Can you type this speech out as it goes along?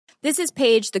This is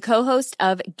Paige, the co-host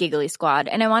of Giggly Squad,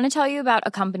 and I want to tell you about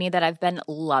a company that I've been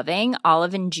loving,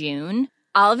 Olive & June.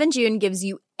 Olive & June gives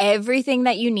you everything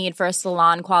that you need for a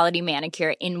salon-quality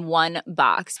manicure in one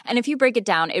box. And if you break it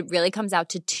down, it really comes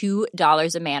out to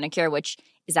 $2 a manicure, which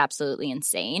is absolutely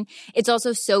insane. It's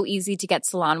also so easy to get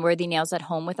salon-worthy nails at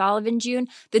home with Olive & June.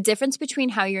 The difference between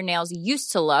how your nails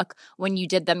used to look when you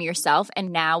did them yourself and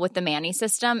now with the Mani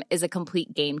system is a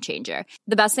complete game changer.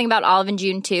 The best thing about Olive &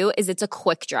 June, too, is it's a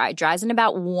quick dry. Dries in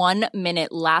about 1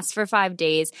 minute, lasts for 5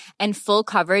 days, and full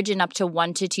coverage in up to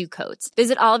 1 to 2 coats.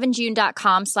 Visit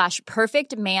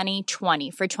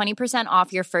oliveandjune.com/perfectmani20 for 20%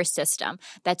 off your first system.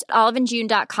 That's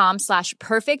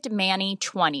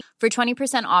oliveandjune.com/perfectmani20 for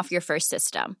 20% off your first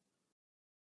system.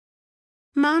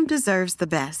 Mom deserves the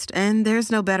best, and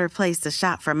there's no better place to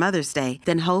shop for Mother's Day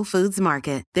than Whole Foods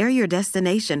Market. They're your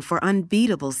destination for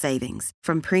unbeatable savings,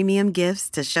 from premium gifts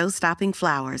to show-stopping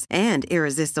flowers and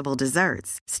irresistible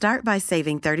desserts. Start by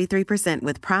saving 33%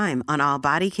 with Prime on all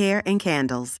body care and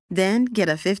candles. Then get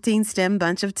a 15-stem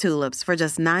bunch of tulips for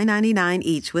just $9.99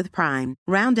 each with Prime.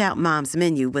 Round out Mom's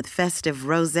menu with festive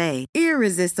rosé,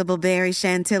 irresistible berry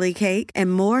chantilly cake,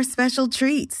 and more special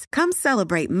treats. Come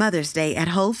celebrate Mother's Day at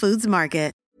Whole Foods Market.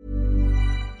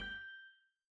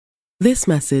 This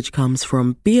message comes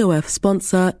from BoF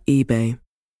sponsor eBay.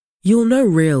 You'll know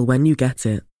real when you get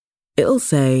it. It'll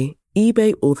say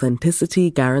eBay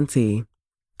Authenticity Guarantee.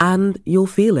 And you'll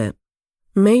feel it.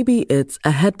 Maybe it's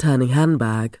a head-turning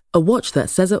handbag, a watch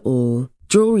that says it all,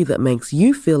 jewelry that makes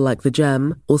you feel like the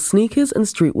gem, or sneakers and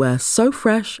streetwear so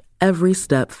fresh every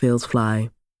step feels fly.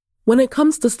 When it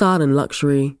comes to style and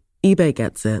luxury, eBay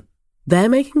gets it. They're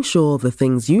making sure the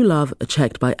things you love are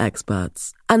checked by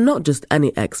experts. And not just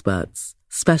any experts,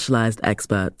 specialized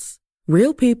experts.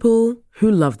 Real people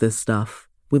who love this stuff,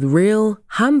 with real,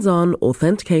 hands-on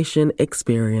authentication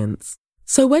experience.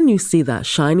 So when you see that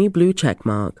shiny blue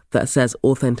checkmark that says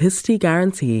Authenticity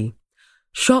Guarantee,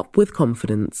 shop with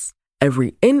confidence.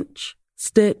 Every inch,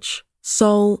 stitch,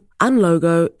 sole, and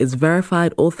logo is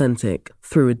verified authentic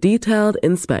through a detailed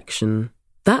inspection.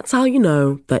 That's how you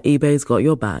know that eBay's got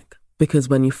your back. Because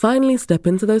when you finally step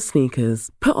into those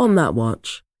sneakers, put on that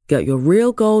watch, get your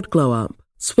real gold glow up,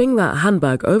 swing that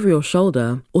handbag over your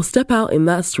shoulder, or step out in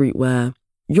that streetwear,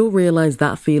 you'll realize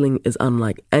that feeling is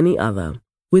unlike any other.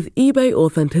 With eBay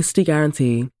Authenticity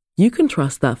Guarantee, you can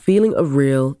trust that feeling of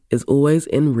real is always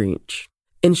in reach.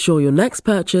 Ensure your next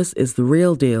purchase is the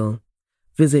real deal.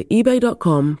 Visit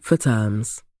ebay.com for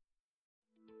terms.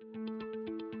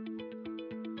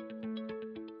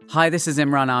 Hi, this is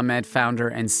Imran Ahmed, founder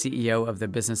and CEO of the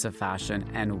Business of Fashion,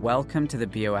 and welcome to the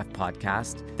BoF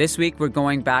podcast. This week, we're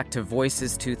going back to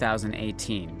Voices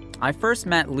 2018. I first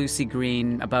met Lucie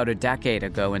Greene about a decade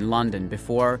ago in London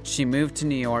before she moved to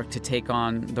New York to take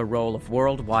on the role of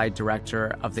worldwide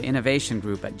director of the innovation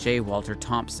group at J. Walter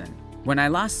Thompson. When I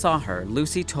last saw her,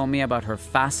 Lucie told me about her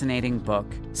fascinating book,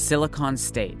 Silicon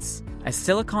States. As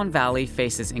Silicon Valley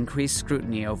faces increased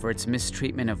scrutiny over its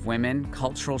mistreatment of women,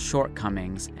 cultural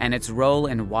shortcomings, and its role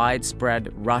in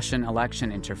widespread Russian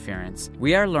election interference,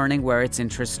 we are learning where its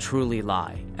interests truly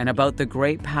lie, and about the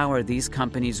great power these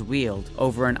companies wield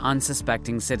over an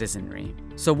unsuspecting citizenry.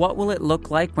 So what will it look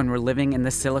like when we're living in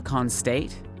the Silicon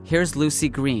State? Here's Lucie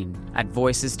Greene at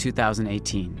Voices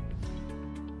 2018.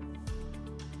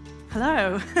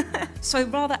 Hello. So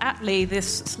rather aptly, this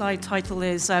slide title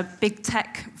is Big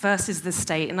Tech versus the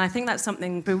State. And I think that's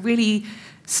something we're really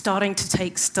starting to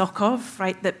take stock of,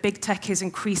 right? That big tech is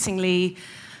increasingly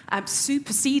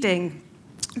superseding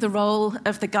the role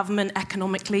of the government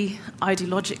economically,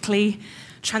 ideologically,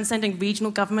 transcending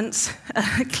regional governments,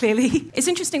 clearly. It's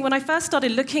interesting, when I first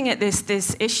started looking at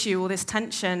this issue or this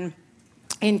tension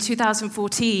in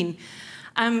 2014,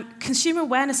 consumer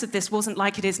awareness of this wasn't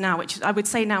like it is now, which I would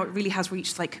say now it really has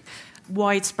reached like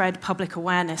widespread public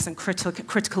awareness and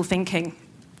critical thinking.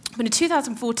 But in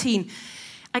 2014,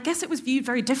 I guess it was viewed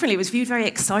very differently. It was viewed very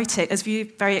exciting.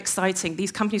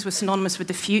 These companies were synonymous with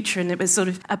the future, and it was sort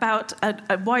of about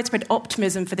a widespread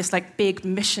optimism for this like big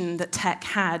mission that tech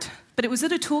had. But it was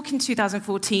at a talk in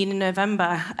 2014 in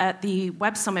November at the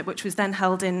Web Summit, which was then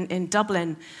held in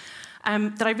Dublin,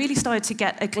 that I really started to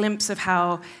get a glimpse of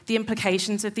how the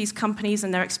implications of these companies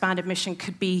and their expanded mission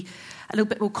could be a little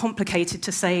bit more complicated,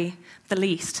 to say the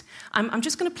least. I'm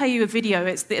just going to play you a video.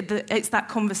 It's that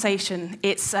conversation.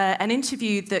 It's an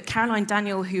interview that Caroline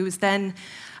Daniel, who was then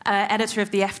editor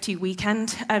of the FT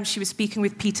Weekend, she was speaking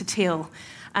with Peter Thiel.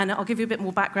 And I'll give you a bit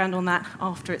more background on that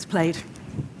after it's played. I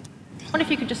wonder if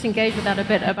you could just engage with that a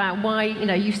bit about why,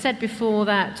 you said before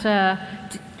that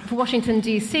Washington,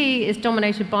 D.C. is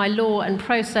dominated by law and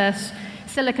process,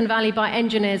 Silicon Valley by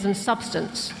engineers and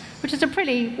substance. which is a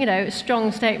pretty,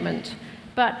 strong statement.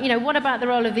 But, what about the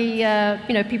role of the,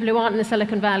 people who aren't in the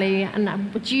Silicon Valley?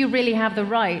 And do you really have the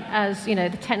right, as,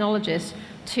 the technologists,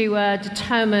 to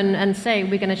determine and say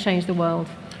we're going to change the world?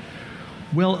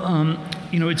 Well,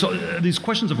 these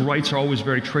questions of rights are always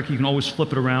very tricky. You can always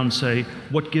flip it around and say,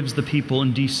 what gives the people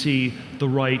in D.C. the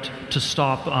right to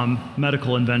stop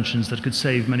medical inventions that could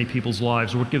save many people's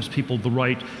lives, or what gives people the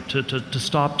right to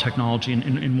stop technology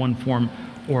in one form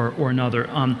or another.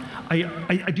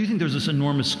 I do think there's this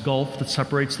enormous gulf that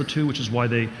separates the two, which is why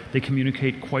they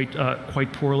communicate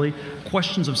quite poorly.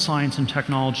 Questions of science and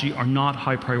technology are not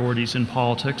high priorities in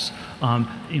politics. I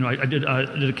did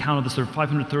a count of this. There are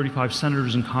 535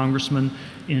 senators and congressmen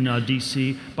in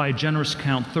D.C. By a generous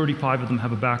count, 35 of them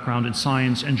have a background in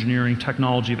science, engineering,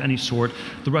 technology of any sort.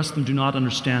 The rest of them do not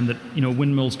understand that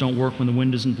windmills don't work when the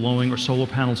wind isn't blowing, or solar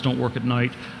panels don't work at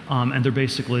night, and they're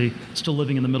basically still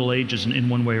living in the Middle Ages in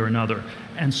one way or another.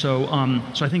 And so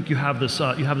I think you have this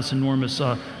enormous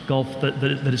gulf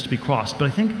that is to be crossed. But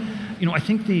I think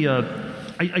the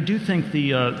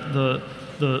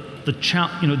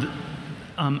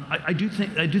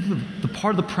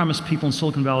part of the premise people in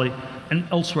Silicon Valley and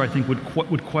elsewhere I think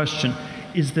would question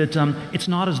is that it's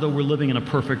not as though we're living in a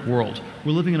perfect world.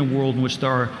 We're living in a world in which there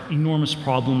are enormous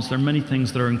problems. There are many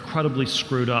things that are incredibly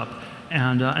screwed up.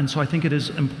 And so I think it is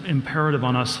imperative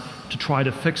on us to try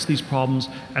to fix these problems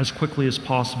as quickly as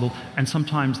possible. And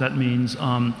sometimes that means,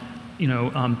 not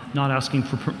asking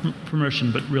for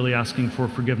permission, but really asking for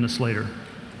forgiveness later.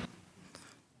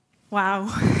 Wow.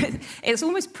 It's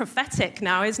almost prophetic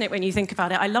now, isn't it, when you think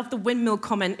about it? I love the windmill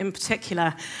comment in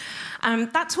particular.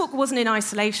 That talk wasn't in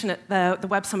isolation at the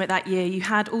Web Summit that year. You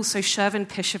had also Shervin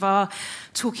Peshawar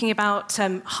talking about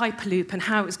Hyperloop and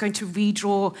how it was going to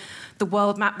redraw the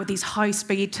world map with these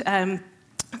high-speed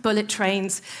bullet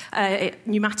trains,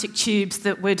 pneumatic tubes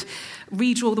that would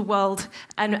redraw the world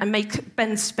and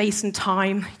bend space and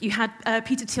time. You had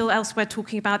Peter Thiel elsewhere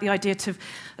talking about the idea of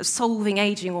solving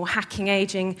aging or hacking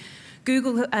aging.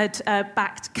 Google had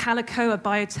backed Calico, a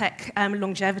biotech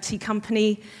longevity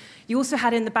company. You also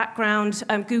had in the background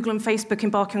Google and Facebook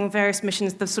embarking on various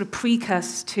missions, the sort of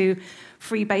precursors to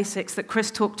Free Basics that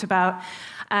Chris talked about,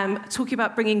 talking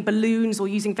about bringing balloons or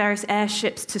using various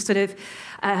airships to sort of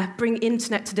bring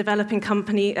internet to developing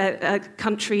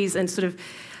countries, and sort of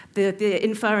the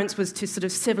inference was to sort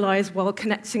of civilize while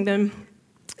connecting them.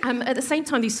 At the same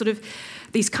time,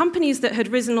 these companies that had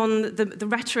risen on the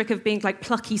rhetoric of being like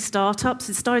plucky startups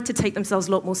had started to take themselves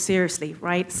a lot more seriously,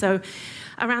 right? So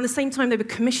around the same time, they were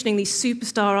commissioning these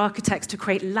superstar architects to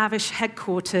create lavish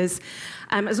headquarters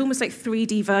as almost like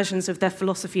 3D versions of their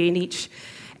philosophy in each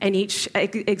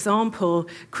example,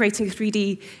 creating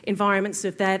 3D environments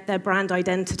of their brand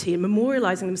identity and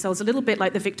memorializing themselves a little bit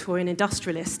like the Victorian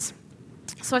industrialists.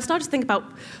 So I started to think about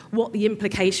what the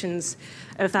implications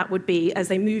of that would be as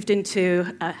they moved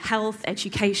into health,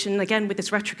 education, again with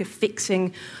this rhetoric of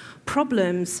fixing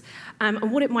problems,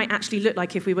 and what it might actually look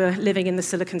like if we were living in the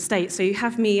Silicon State. So you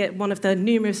have me at one of the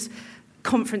numerous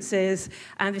conferences,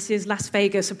 and this is Las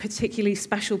Vegas, a particularly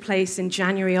special place in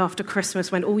January after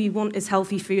Christmas when all you want is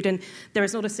healthy food, and there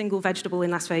is not a single vegetable in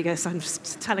Las Vegas. I'm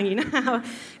just telling you now.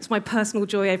 It's my personal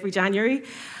joy every January.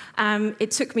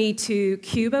 It took me to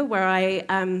Cuba, where I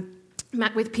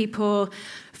met with people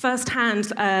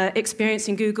firsthand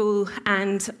experiencing Google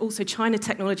and also China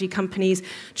technology companies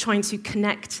trying to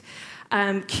connect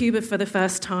Cuba for the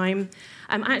first time.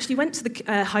 I actually went to the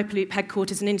Hyperloop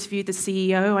headquarters and interviewed the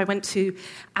CEO. I went to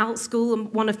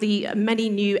OutSchool, one of the many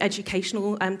new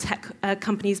educational tech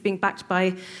companies being backed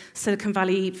by Silicon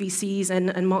Valley VCs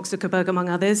and Mark Zuckerberg, among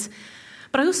others.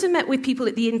 But I also met with people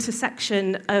at the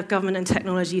intersection of government and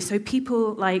technology, so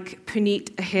people like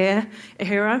Puneet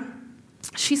Ahira.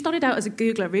 She started out as a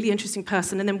Googler, a really interesting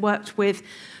person, and then worked with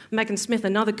Megan Smith,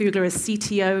 another Googler, as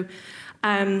CTO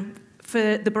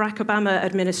for the Barack Obama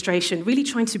administration, really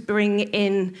trying to bring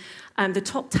in the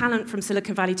top talent from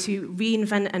Silicon Valley to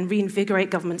reinvent and reinvigorate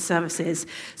government services.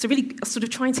 So really sort of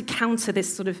trying to counter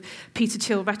this sort of Peter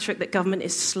Thiel rhetoric that government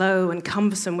is slow and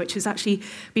cumbersome, which has actually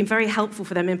been very helpful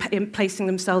for them in placing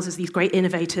themselves as these great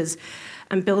innovators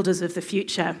and builders of the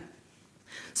future.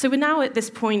 So we're now at this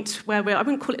point where I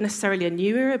wouldn't call it necessarily a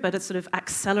new era, but a sort of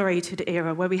accelerated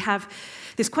era, where we have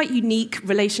this quite unique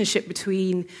relationship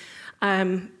between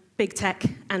big tech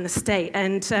and the state.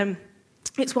 And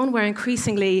it's one where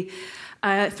increasingly,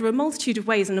 through a multitude of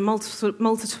ways and a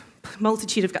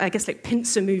multitude of, I guess, like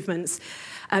pincer movements,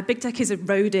 big tech is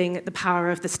eroding the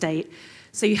power of the state.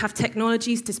 So you have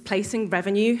technologies displacing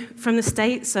revenue from the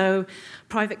state, so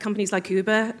private companies like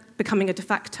Uber becoming a de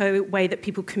facto way that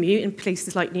people commute in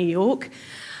places like New York.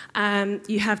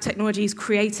 You have technologies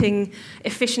creating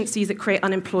efficiencies that create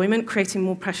unemployment, creating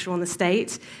more pressure on the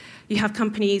state. You have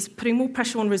companies putting more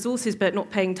pressure on resources but not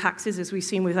paying taxes, as we've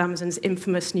seen with Amazon's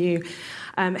infamous new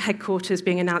headquarters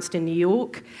being announced in New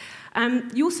York.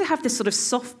 You also have this sort of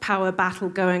soft power battle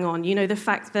going on. You know, the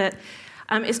fact that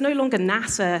it's no longer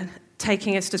NASA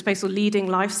taking us to space or leading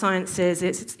life sciences.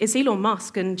 It's Elon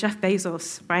Musk and Jeff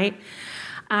Bezos, right?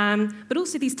 But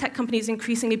also these tech companies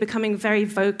increasingly becoming very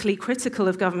vocally critical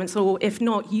of governments, or if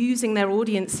not, using their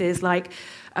audiences, like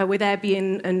with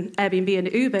Airbnb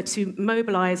and Uber, to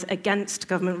mobilize against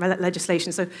government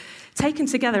legislation. So taken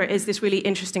together, it is this really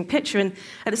interesting picture. And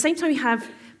at the same time, you have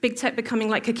big tech becoming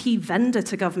like a key vendor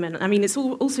to government. I mean, it's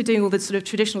also doing all the sort of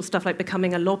traditional stuff like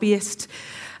becoming a lobbyist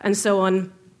and so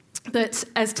on. But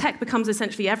as tech becomes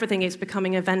essentially everything, it's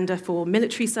becoming a vendor for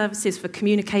military services, for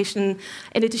communication,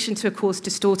 in addition to, of course,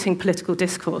 distorting political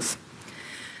discourse.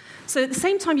 So at the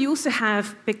same time, you also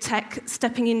have big tech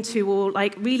stepping into or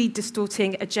like really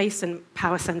distorting adjacent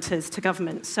power centers to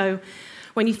government. So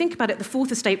when you think about it, the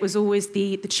fourth estate was always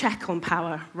the check on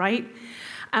power, right?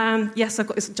 Yes, I've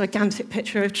got this gigantic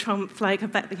picture of Trump, like I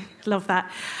bet they love that,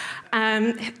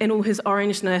 in all his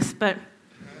orangeness. But,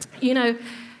 you know,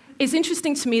 it's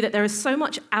interesting to me that there is so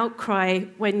much outcry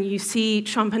when you see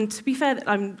Trump, and to be fair,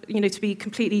 to be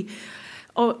completely,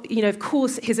 of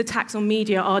course, his attacks on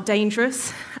media are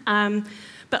dangerous.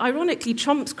 But ironically,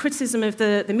 Trump's criticism of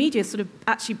the media sort of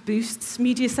actually boosts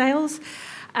media sales.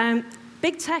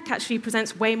 Big tech actually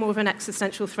presents way more of an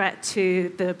existential threat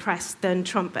to the press than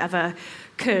Trump ever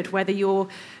could, whether you're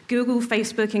Google,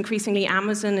 Facebook, increasingly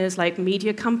Amazon as like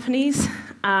media companies,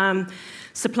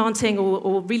 supplanting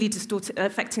or really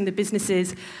affecting the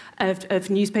businesses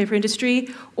of newspaper industry,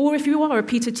 or if you are a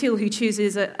Peter Thiel who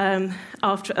chooses,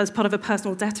 as part of a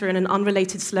personal debtor in an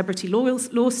unrelated celebrity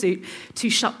lawsuit, to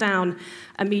shut down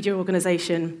a media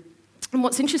organization. And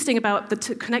what's interesting about the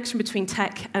connection between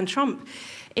tech and Trump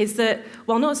is that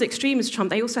while not as extreme as Trump,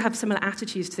 they also have similar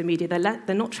attitudes to the media.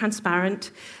 They're not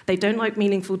transparent. They don't like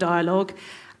meaningful dialogue.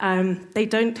 They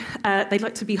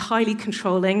like to be highly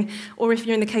controlling, or if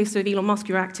you're in the case of Elon Musk,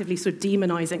 you're actively sort of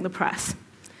demonizing the press.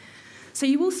 So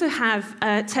you also have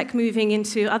tech moving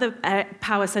into other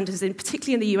power centers, and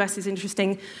particularly in the US is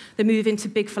interesting, the move into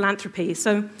big philanthropy.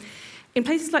 So in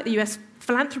places like the US,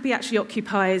 philanthropy actually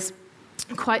occupies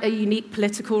quite a unique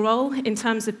political role in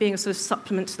terms of being a sort of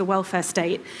supplement to the welfare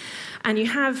state. And you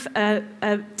have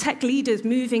tech leaders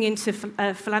moving into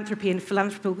philanthropy and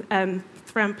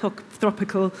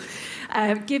philanthropical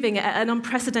giving at an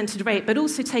unprecedented rate, but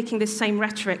also taking this same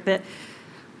rhetoric that,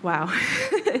 wow,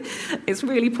 it's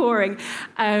really pouring,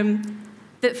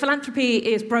 that philanthropy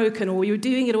is broken or you're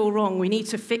doing it all wrong, we need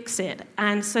to fix it.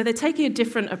 And so they're taking a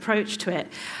different approach to it.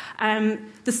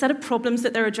 The set of problems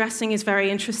that they're addressing is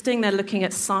very interesting. They're looking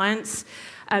at science,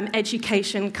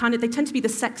 education, they tend to be the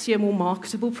sexier, more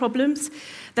marketable problems.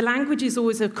 The language is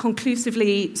always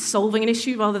conclusively solving an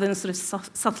issue rather than sort of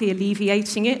subtly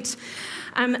alleviating it.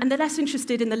 And they're less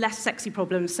interested in the less sexy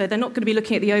problems, so they're not going to be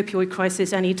looking at the opioid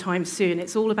crisis anytime soon.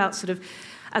 It's all about sort of,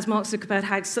 as Mark Zuckerberg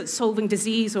had, solving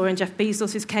disease, or in Jeff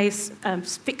Bezos' case,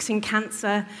 fixing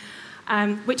cancer,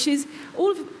 which is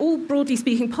all broadly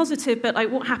speaking positive, but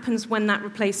like what happens when that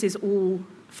replaces all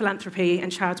philanthropy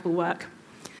and charitable work?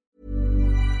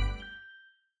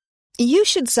 You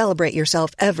should celebrate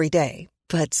yourself every day,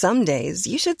 but some days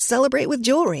you should celebrate with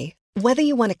jewelry. Whether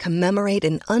you want to commemorate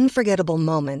an unforgettable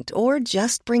moment or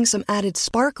just bring some added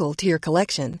sparkle to your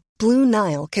collection, Blue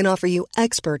Nile can offer you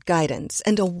expert guidance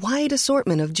and a wide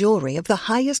assortment of jewelry of the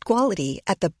highest quality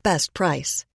at the best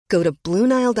price. Go to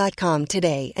BlueNile.com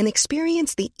today and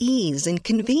experience the ease and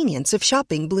convenience of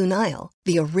shopping Blue Nile,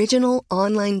 the original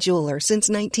online jeweler since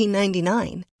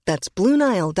 1999. That's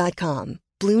BlueNile.com.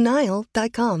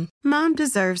 BlueNile.com. Mom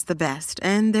deserves the best,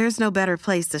 and there's no better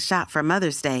place to shop for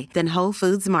Mother's Day than Whole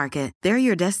Foods Market. They're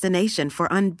your destination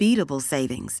for unbeatable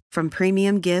savings, from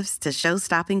premium gifts to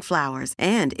show-stopping flowers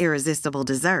and irresistible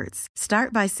desserts.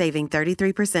 Start by saving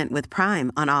 33% with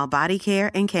Prime on all body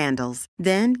care and candles.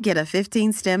 Then get a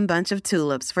 15-stem bunch of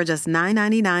tulips for just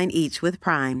 $9.99 each with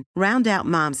Prime. Round out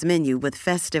Mom's menu with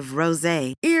festive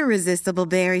rosé, irresistible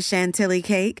berry chantilly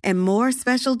cake, and more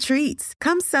special treats.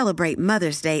 Come celebrate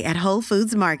Mother's Day at Whole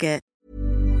Foods Market.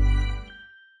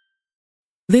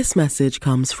 This message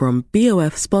comes from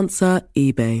BoF sponsor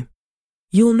eBay.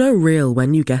 You'll know real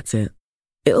when you get it.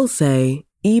 It'll say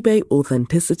eBay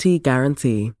Authenticity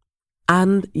Guarantee.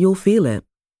 And you'll feel it.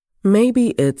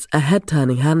 Maybe it's a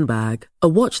head-turning handbag, a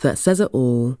watch that says it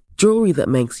all, jewelry that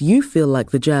makes you feel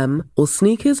like the gem, or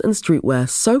sneakers and streetwear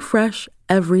so fresh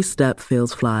every step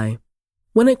feels fly.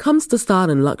 When it comes to style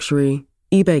and luxury,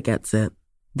 eBay gets it.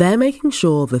 They're making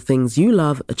sure the things you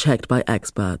love are checked by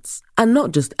experts. And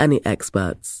not just any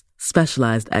experts,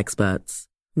 specialized experts.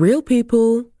 Real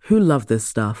people who love this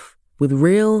stuff, with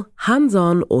real,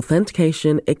 hands-on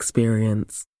authentication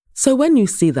experience. So when you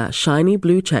see that shiny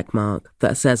blue checkmark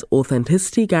that says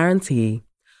Authenticity Guarantee,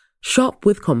 shop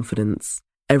with confidence.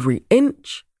 Every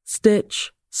inch,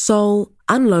 stitch, sole,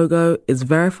 and logo is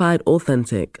verified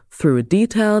authentic through a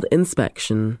detailed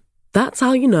inspection. That's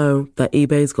how you know that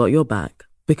eBay's got your back.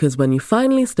 Because when you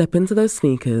finally step into those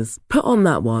sneakers, put on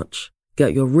that watch,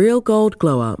 get your real gold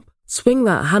glow up, swing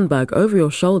that handbag over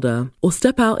your shoulder, or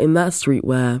step out in that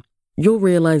streetwear, you'll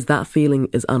realize that feeling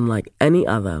is unlike any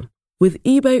other. With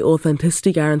eBay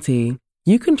Authenticity Guarantee,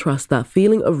 you can trust that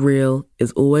feeling of real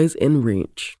is always in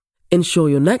reach. Ensure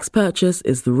your next purchase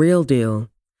is the real deal.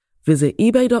 Visit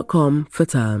ebay.com for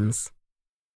terms.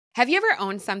 Have you ever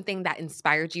owned something that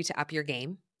inspired you to up your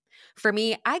game? For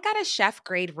me, I got a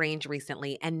chef-grade range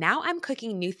recently, and now I'm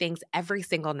cooking new things every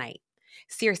single night.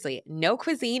 Seriously, no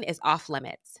cuisine is off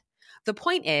limits. The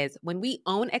point is, when we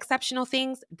own exceptional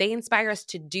things, they inspire us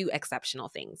to do exceptional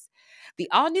things. The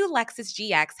all-new Lexus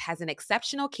GX has an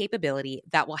exceptional capability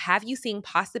that will have you seeing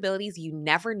possibilities you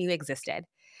never knew existed.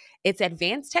 Its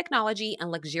advanced technology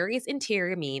and luxurious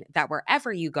interior mean that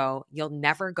wherever you go, you'll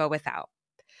never go without.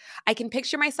 I can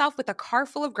picture myself with a car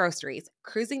full of groceries,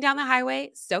 cruising down the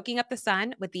highway, soaking up the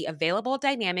sun with the available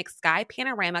dynamic sky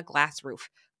panorama glass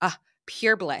roof.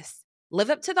 Pure bliss.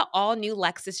 Live up to the all-new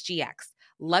Lexus GX.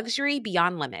 Luxury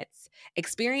beyond limits.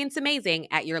 Experience amazing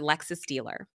at your Lexus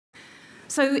dealer.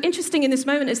 So interesting in this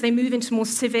moment as they move into more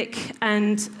civic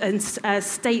and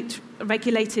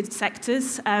state-regulated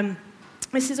sectors.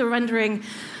 This is a rendering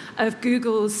of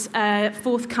Google's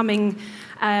forthcoming,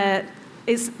 it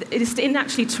is in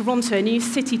actually Toronto, a new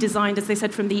city designed, as they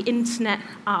said, from the internet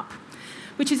up,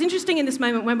 which is interesting in this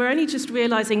moment when we're only just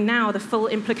realizing now the full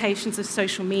implications of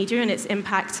social media and its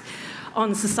impact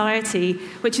on society,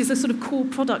 which is a sort of core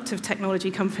product of technology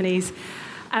companies.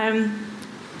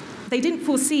 They didn't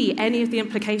foresee any of the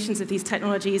implications of these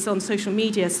technologies on social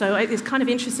media, so it's kind of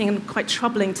interesting and quite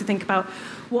troubling to think about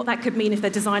what that could mean if they're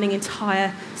designing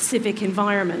entire civic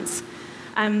environments.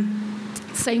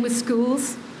 Same with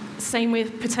schools, same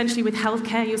with potentially with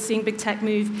healthcare. You're seeing big tech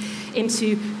move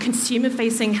into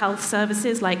consumer-facing health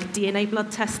services like DNA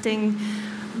blood testing,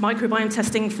 microbiome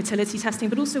testing, fertility testing,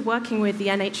 but also working with the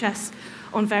NHS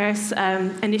on various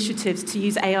initiatives to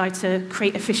use AI to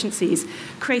create efficiencies,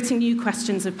 creating new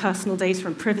questions of personal data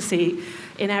and privacy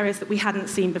in areas that we hadn't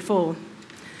seen before.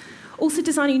 Also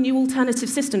designing new alternative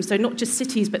systems, so not just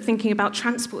cities, but thinking about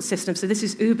transport systems. So this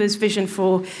is Uber's vision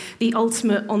for the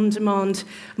ultimate on-demand,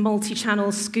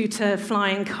 multi-channel scooter,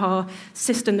 flying car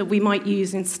system that we might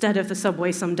use instead of the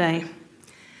subway someday.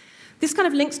 This kind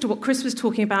of links to what Chris was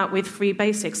talking about with free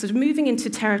basics, so moving into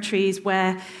territories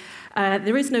where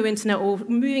there is no internet, or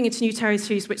moving into new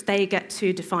territories which they get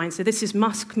to define. So this is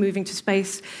Musk moving to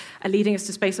space, leading us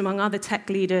to space among other tech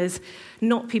leaders,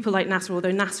 not people like NASA,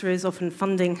 although NASA is often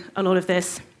funding a lot of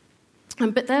this.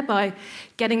 But thereby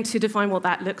getting to define what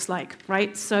that looks like,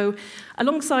 right? So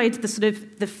alongside the sort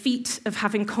of the feat of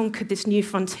having conquered this new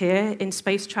frontier in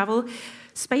space travel,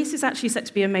 space is actually set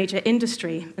to be a major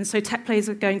industry. And so tech players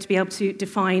are going to be able to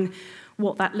define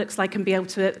what that looks like and be able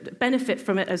to benefit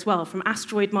from it as well, from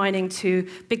asteroid mining to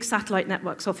big satellite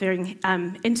networks offering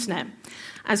internet.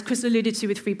 As Chris alluded to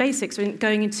with free basics, we're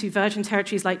going into virgin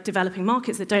territories like developing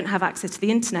markets that don't have access to the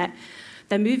internet.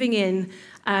 They're moving in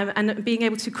and being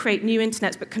able to create new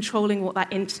internets, but controlling what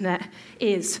that internet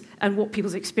is and what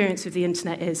people's experience of the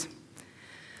internet is.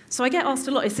 So I get asked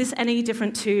a lot, is this any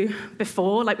different to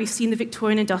before? Like, we've seen the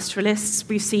Victorian industrialists,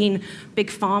 we've seen Big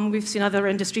Pharma, we've seen other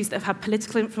industries that have had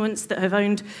political influence, that have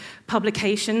owned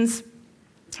publications.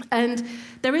 And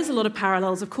there is a lot of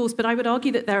parallels, of course, but I would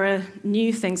argue that there are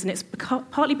new things, and it's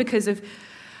partly because of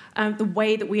the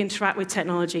way that we interact with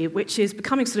technology, which is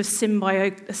becoming sort of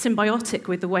symbiotic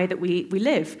with the way that we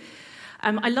live.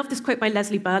 I love this quote by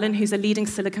Leslie Berlin, who's a leading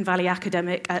Silicon Valley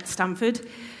academic at Stanford.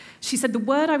 She said, the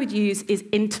word I would use is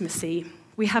intimacy.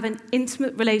 We have an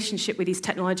intimate relationship with these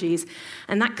technologies,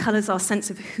 and that colors our sense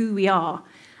of who we are,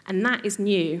 and that is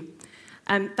new.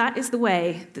 And that is the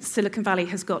way that Silicon Valley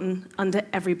has gotten under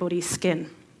everybody's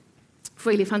skin.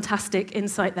 Really fantastic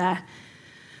insight there.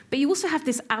 But you also have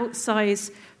this outsized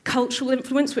cultural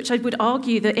influence, which I would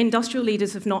argue that industrial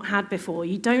leaders have not had before.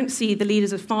 You don't see the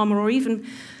leaders of pharma or even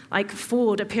like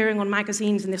Ford appearing on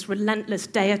magazines in this relentless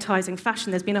deitizing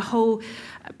fashion. There's been a whole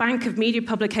bank of media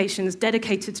publications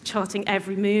dedicated to charting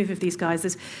every move of these guys.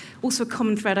 There's also a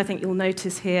common thread I think you'll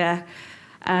notice here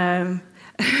in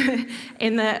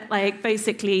that, like,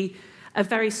 basically a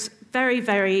very very,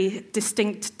 very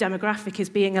distinct demographic is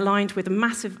being aligned with a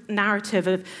massive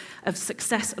narrative of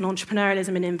success and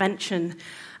entrepreneurialism and invention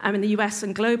in the US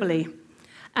and globally.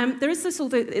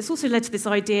 It's also led to this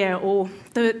idea, or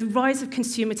the rise of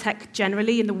consumer tech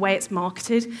generally in the way it's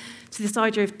marketed, to this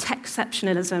idea of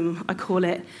techceptionalism, I call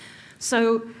it.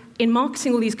 So in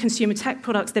marketing all these consumer tech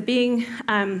products, they're being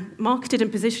marketed and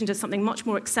positioned as something much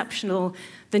more exceptional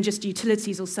than just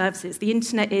utilities or services. The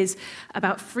internet is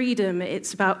about freedom,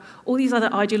 it's about all these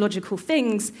other ideological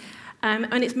things,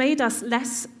 and it's made us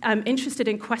less interested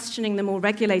in questioning them or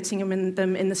regulating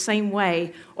them in the same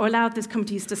way, or allowed these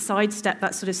companies to sidestep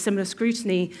that sort of similar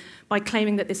scrutiny by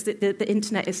claiming that the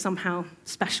internet is somehow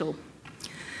special.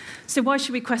 So why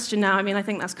should we question now? I mean, I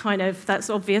think that's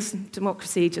obvious.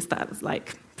 Democracy, just that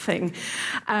thing.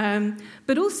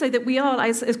 But also that we are,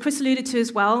 as Chris alluded to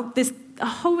as well, a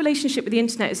whole relationship with the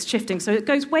internet is shifting. So it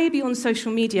goes way beyond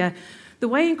social media. The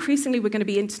way increasingly we're going to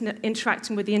be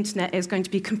interacting with the internet is going to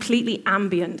be completely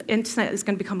ambient. Internet is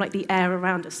going to become like the air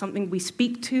around us, something we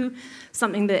speak to,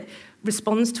 something that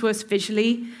responds to us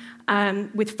visually.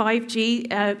 With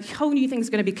 5G, whole new things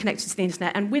are going to be connected to the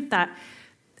internet. And with that,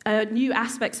 new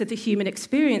aspects of the human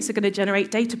experience are going to generate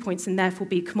data points and therefore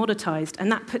be commoditized.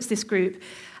 And that puts this group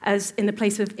as in the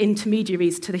place of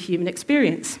intermediaries to the human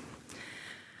experience.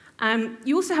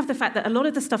 You also have the fact that a lot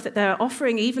of the stuff that they're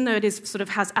offering, even though it is sort of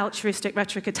has altruistic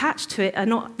rhetoric attached to it,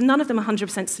 none of them are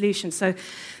 100% solutions. So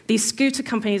these scooter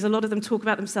companies, a lot of them talk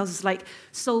about themselves as like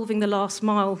solving the last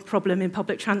mile problem in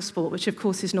public transport, which of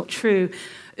course is not true.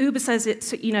 Uber says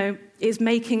it's, is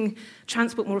making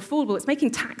transport more affordable. It's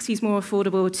making taxis more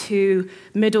affordable to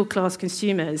middle-class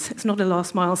consumers. It's not a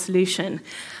last-mile solution.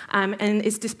 And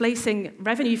it's displacing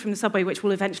revenue from the subway, which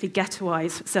will eventually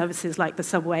ghettoize services like the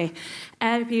subway.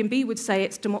 Airbnb would say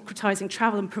it's democratizing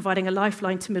travel and providing a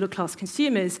lifeline to middle-class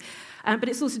consumers, but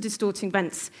it's also distorting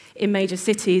rents in major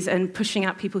cities and pushing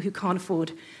out people who can't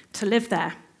afford to live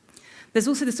there. There's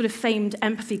also this sort of famed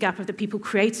empathy gap of the people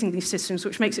creating these systems,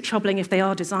 which makes it troubling if they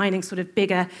are designing sort of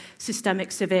bigger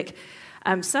systemic civic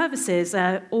services,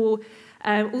 or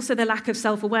also the lack of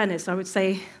self-awareness. I would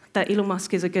say that Elon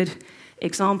Musk is a good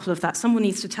example of that. Someone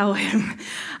needs to tell him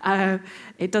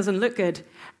it doesn't look good.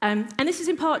 And this is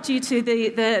in part due to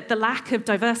the lack of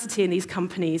diversity in these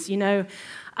companies.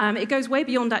 It goes way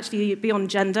beyond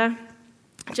gender,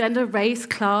 race,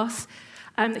 class.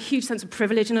 A huge sense of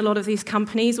privilege in a lot of these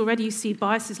companies. Already you see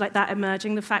biases like that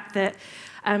emerging. The fact that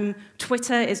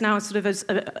Twitter is now sort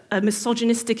of a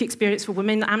misogynistic experience for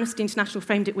women. Amnesty International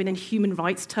framed it within human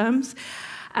rights terms.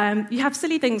 You have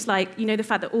silly things like, the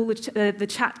fact that all the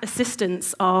chat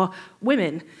assistants are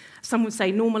women. Some would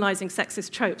say normalizing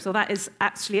sexist tropes. Well, that is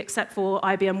actually except for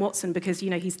IBM Watson because,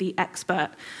 he's the expert,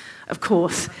 of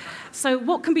course. So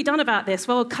what can be done about this?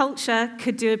 Well, culture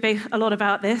could do a lot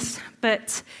about this,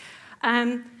 but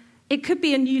it could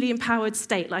be a newly empowered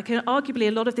state. Arguably,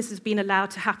 a lot of this has been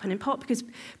allowed to happen, in part because,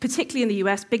 particularly in the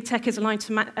US, big tech is aligned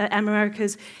to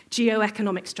America's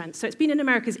geo-economic strength. So it's been in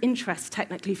America's interest,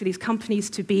 technically, for these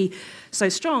companies to be so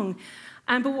strong.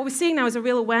 But what we're seeing now is a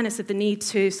real awareness of the need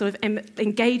to sort of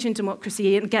engage in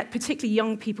democracy and get particularly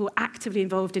young people actively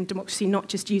involved in democracy, not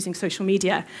just using social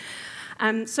media.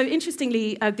 So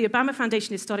interestingly, the Obama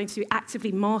Foundation is starting to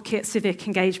actively market civic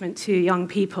engagement to young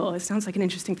people. It sounds like an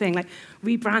interesting thing, like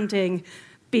rebranding,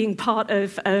 being part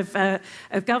of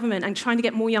government and trying to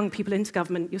get more young people into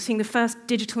government. You're seeing the first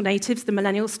digital natives, the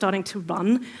millennials, starting to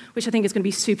run, which I think is going to be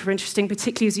super interesting,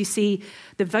 particularly as you see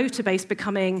the voter base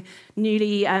becoming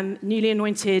newly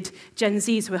anointed Gen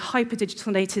Zs who are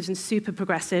hyper-digital natives and super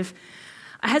progressive.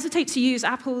 I hesitate to use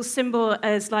Apple's symbol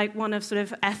as like one of sort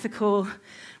of ethical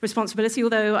responsibility,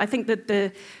 although I think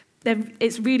that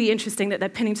it's really interesting that they're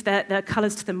pinning to their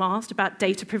colours to the mast about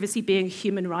data privacy being a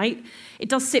human right. It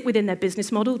does sit within their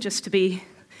business model, just to be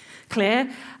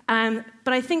clear.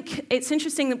 But I think it's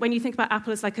interesting that when you think about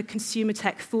Apple as like a consumer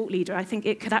tech thought leader, I think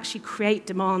it could actually create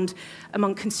demand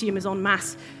among consumers en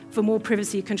masse for more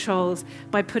privacy controls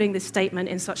by putting this statement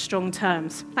in such strong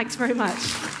terms. Thanks very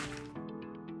much.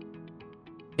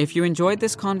 If you enjoyed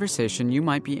this conversation, you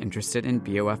might be interested in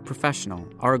BoF Professional,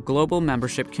 our global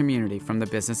membership community from the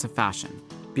business of fashion.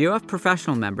 BoF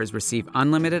Professional members receive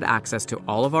unlimited access to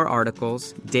all of our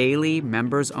articles, daily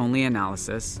members-only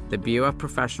analysis, the BoF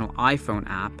Professional iPhone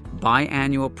app,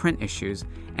 biannual print issues,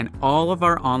 and all of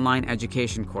our online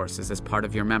education courses as part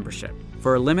of your membership.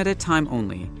 For a limited time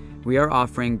only, we are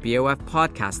offering BoF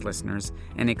podcast listeners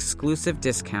an exclusive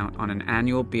discount on an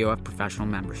annual BoF Professional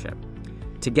membership.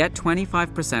 To get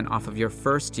 25% off of your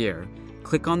first year,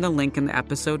 click on the link in the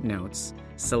episode notes,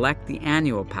 select the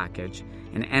annual package,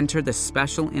 and enter the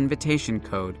special invitation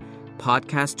code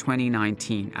podcast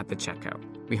 2019 at the checkout.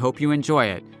 We hope you enjoy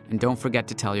it, and don't forget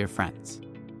to tell your friends.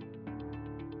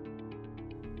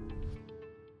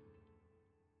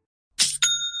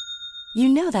 You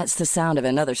know that's the sound of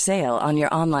another sale on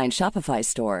your online Shopify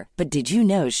store. But did you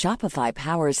know Shopify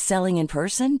powers selling in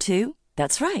person, too?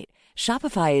 That's right.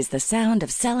 Shopify is the sound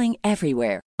of selling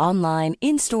everywhere. Online,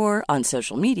 in-store, on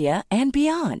social media, and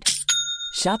beyond.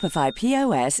 Shopify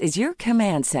POS is your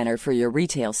command center for your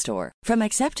retail store. From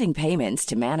accepting payments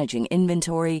to managing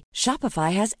inventory,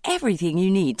 Shopify has everything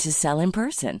you need to sell in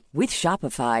person. With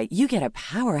Shopify, you get a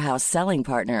powerhouse selling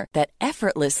partner that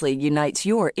effortlessly unites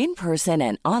your in-person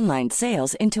and online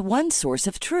sales into one source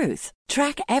of truth.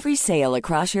 Track every sale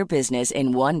across your business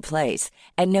in one place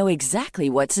and know exactly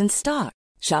what's in stock.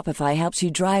 Shopify helps you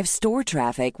drive store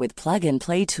traffic with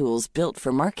plug-and-play tools built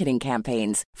for marketing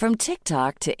campaigns, from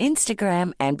TikTok to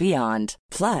Instagram and beyond.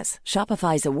 Plus,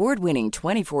 Shopify's award-winning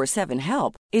 24/7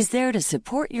 help is there to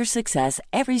support your success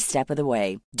every step of the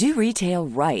way. Do retail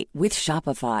right with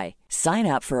Shopify. Sign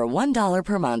up for a $1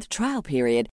 per month trial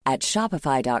period at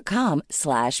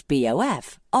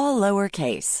shopify.com/BOF, all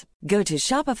lowercase. Go to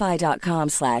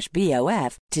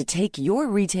shopify.com/BOF to take your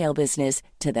retail business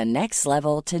to the next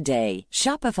level today.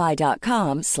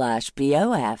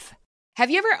 Shopify.com/BOF.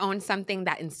 Have you ever owned something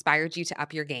that inspired you to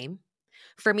up your game?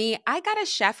 For me, I got a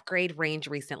chef-grade range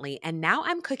recently, and now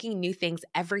I'm cooking new things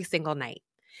every single night.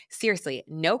 Seriously,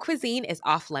 no cuisine is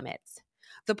off limits.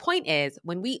 The point is,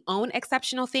 when we own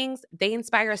exceptional things, they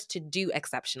inspire us to do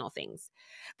exceptional things.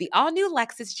 The all-new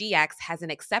Lexus GX has an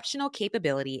exceptional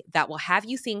capability that will have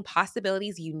you seeing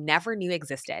possibilities you never knew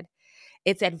existed.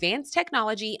 Its advanced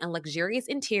technology and luxurious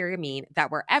interior mean that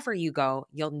wherever you go,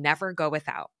 you'll never go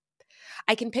without.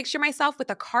 I can picture myself with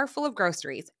a car full of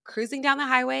groceries, cruising down the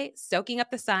highway, soaking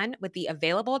up the sun with the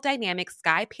available dynamic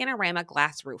sky panorama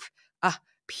glass roof.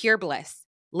 Pure bliss.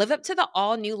 Live up to the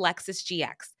all-new Lexus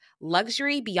GX.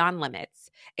 Luxury beyond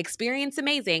limits. Experience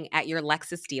amazing at your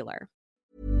Lexus dealer.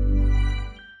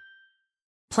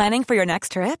 Planning for your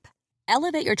next trip?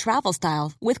 Elevate your travel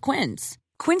style with Quince.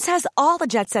 Quince has all the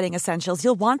jet-setting essentials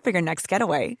you'll want for your next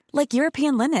getaway, like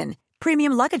European linen,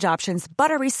 premium luggage options,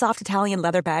 buttery soft Italian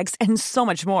leather bags, and so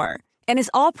much more. And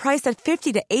is all priced at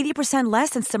 50 to 80%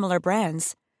 less than similar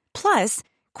brands. Plus,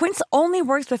 Quince only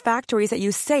works with factories that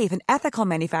use safe and ethical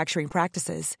manufacturing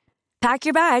practices. Pack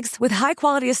your bags with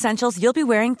high-quality essentials you'll be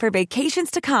wearing for vacations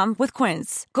to come with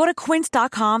Quince. Go to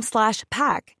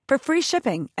quince.com/pack for free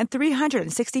shipping and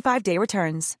 365-day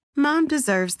returns. Mom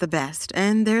deserves the best,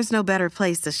 and there's no better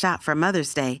place to shop for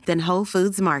Mother's Day than Whole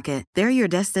Foods Market. They're your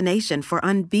destination for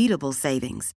unbeatable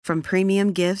savings, from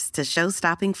premium gifts to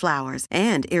show-stopping flowers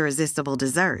and irresistible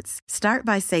desserts. Start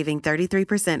by saving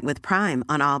 33% with Prime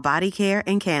on all body care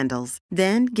and candles.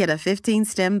 Then get a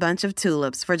 15-stem bunch of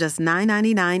tulips for just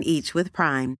 $9.99 each with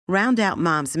Prime. Round out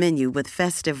Mom's menu with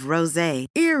festive rosé,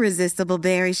 irresistible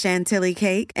berry chantilly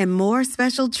cake, and more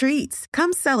special treats.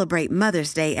 Come celebrate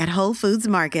Mother's Day at Whole Foods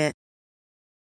Market.